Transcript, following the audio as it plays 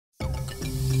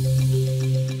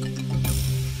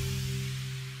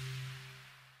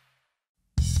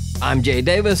I'm Jay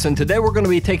Davis, and today we're going to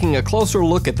be taking a closer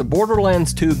look at the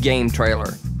Borderlands 2 game trailer,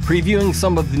 previewing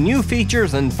some of the new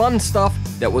features and fun stuff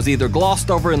that was either glossed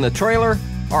over in the trailer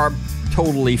or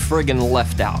totally friggin'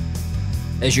 left out.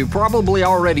 As you probably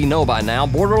already know by now,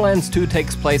 Borderlands 2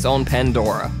 takes place on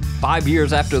Pandora, 5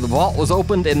 years after the vault was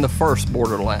opened in the first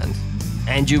Borderlands.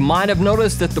 And you might have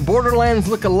noticed that the Borderlands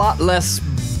look a lot less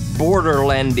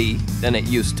Borderlandy than it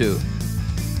used to.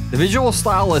 The visual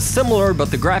style is similar,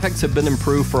 but the graphics have been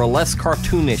improved for a less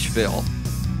cartoonish feel.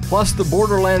 Plus, the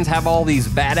Borderlands have all these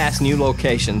badass new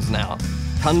locations now.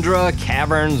 Tundra,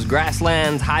 caverns,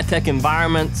 grasslands, high-tech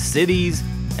environments, cities,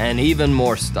 and even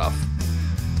more stuff.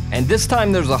 And this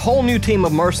time there's a whole new team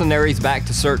of mercenaries back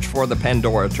to search for the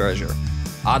Pandora treasure.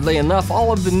 Oddly enough,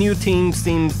 all of the new teams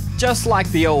seem just like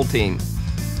the old team.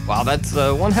 Wow, that's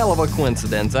one hell of a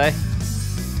coincidence, eh?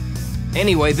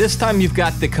 Anyway, this time you've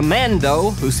got the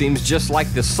Commando, who seems just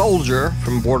like the soldier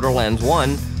from Borderlands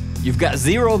 1. You've got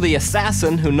Zero the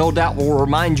Assassin, who no doubt will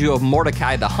remind you of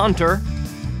Mordecai the Hunter.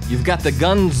 You've got the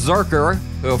Gunzerker,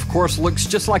 who of course looks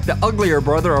just like the uglier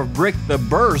brother of Brick the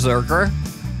Berserker.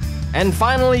 And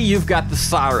finally, you've got the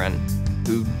Siren,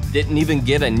 who didn't even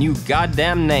get a new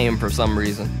goddamn name for some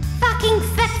reason. Fucking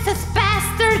sexist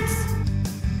bastards!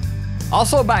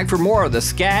 Also back for more of the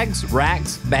Skags,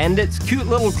 Racks, Bandits, cute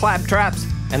little claptraps,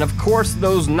 and of course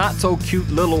those not so cute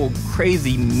little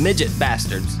crazy midget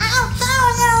bastards.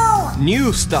 I'll kill you!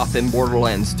 New stuff in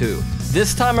Borderlands 2.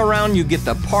 This time around you get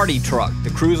the party truck to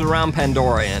cruise around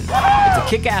Pandora in. It's a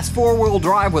kick-ass 4-wheel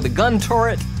drive with a gun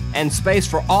turret and space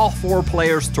for all 4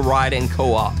 players to ride in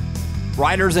co-op.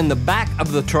 Riders in the back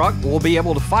of the truck will be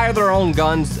able to fire their own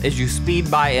guns as you speed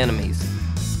by enemies.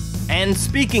 And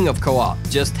speaking of co-op,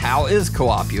 just how is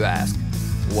co-op, you ask?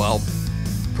 Well,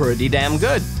 pretty damn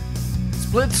good.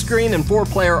 Split screen and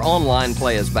 4-player online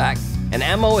play is back, and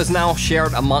ammo is now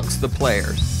shared amongst the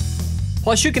players.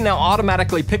 Plus you can now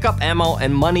automatically pick up ammo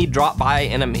and money dropped by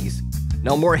enemies.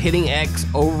 No more hitting X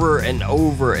over and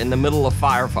over in the middle of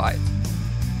firefights.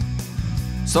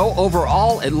 So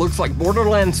overall, it looks like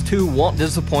Borderlands 2 won't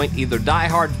disappoint either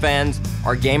die-hard fans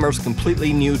or gamers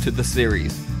completely new to the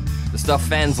series. The stuff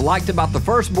fans liked about the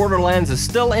first Borderlands is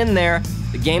still in there.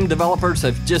 The game developers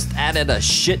have just added a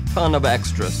shit ton of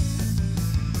extras.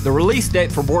 The release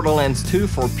date for Borderlands 2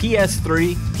 for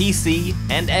PS3, PC,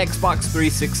 and Xbox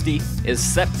 360 is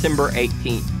September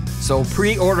 18th. So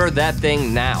pre-order that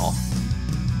thing now.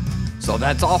 So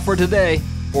that's all for today.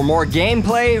 For more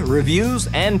gameplay, reviews,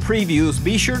 and previews,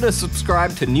 be sure to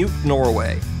subscribe to Nuke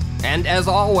Norway. And as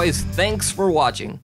always, thanks for watching.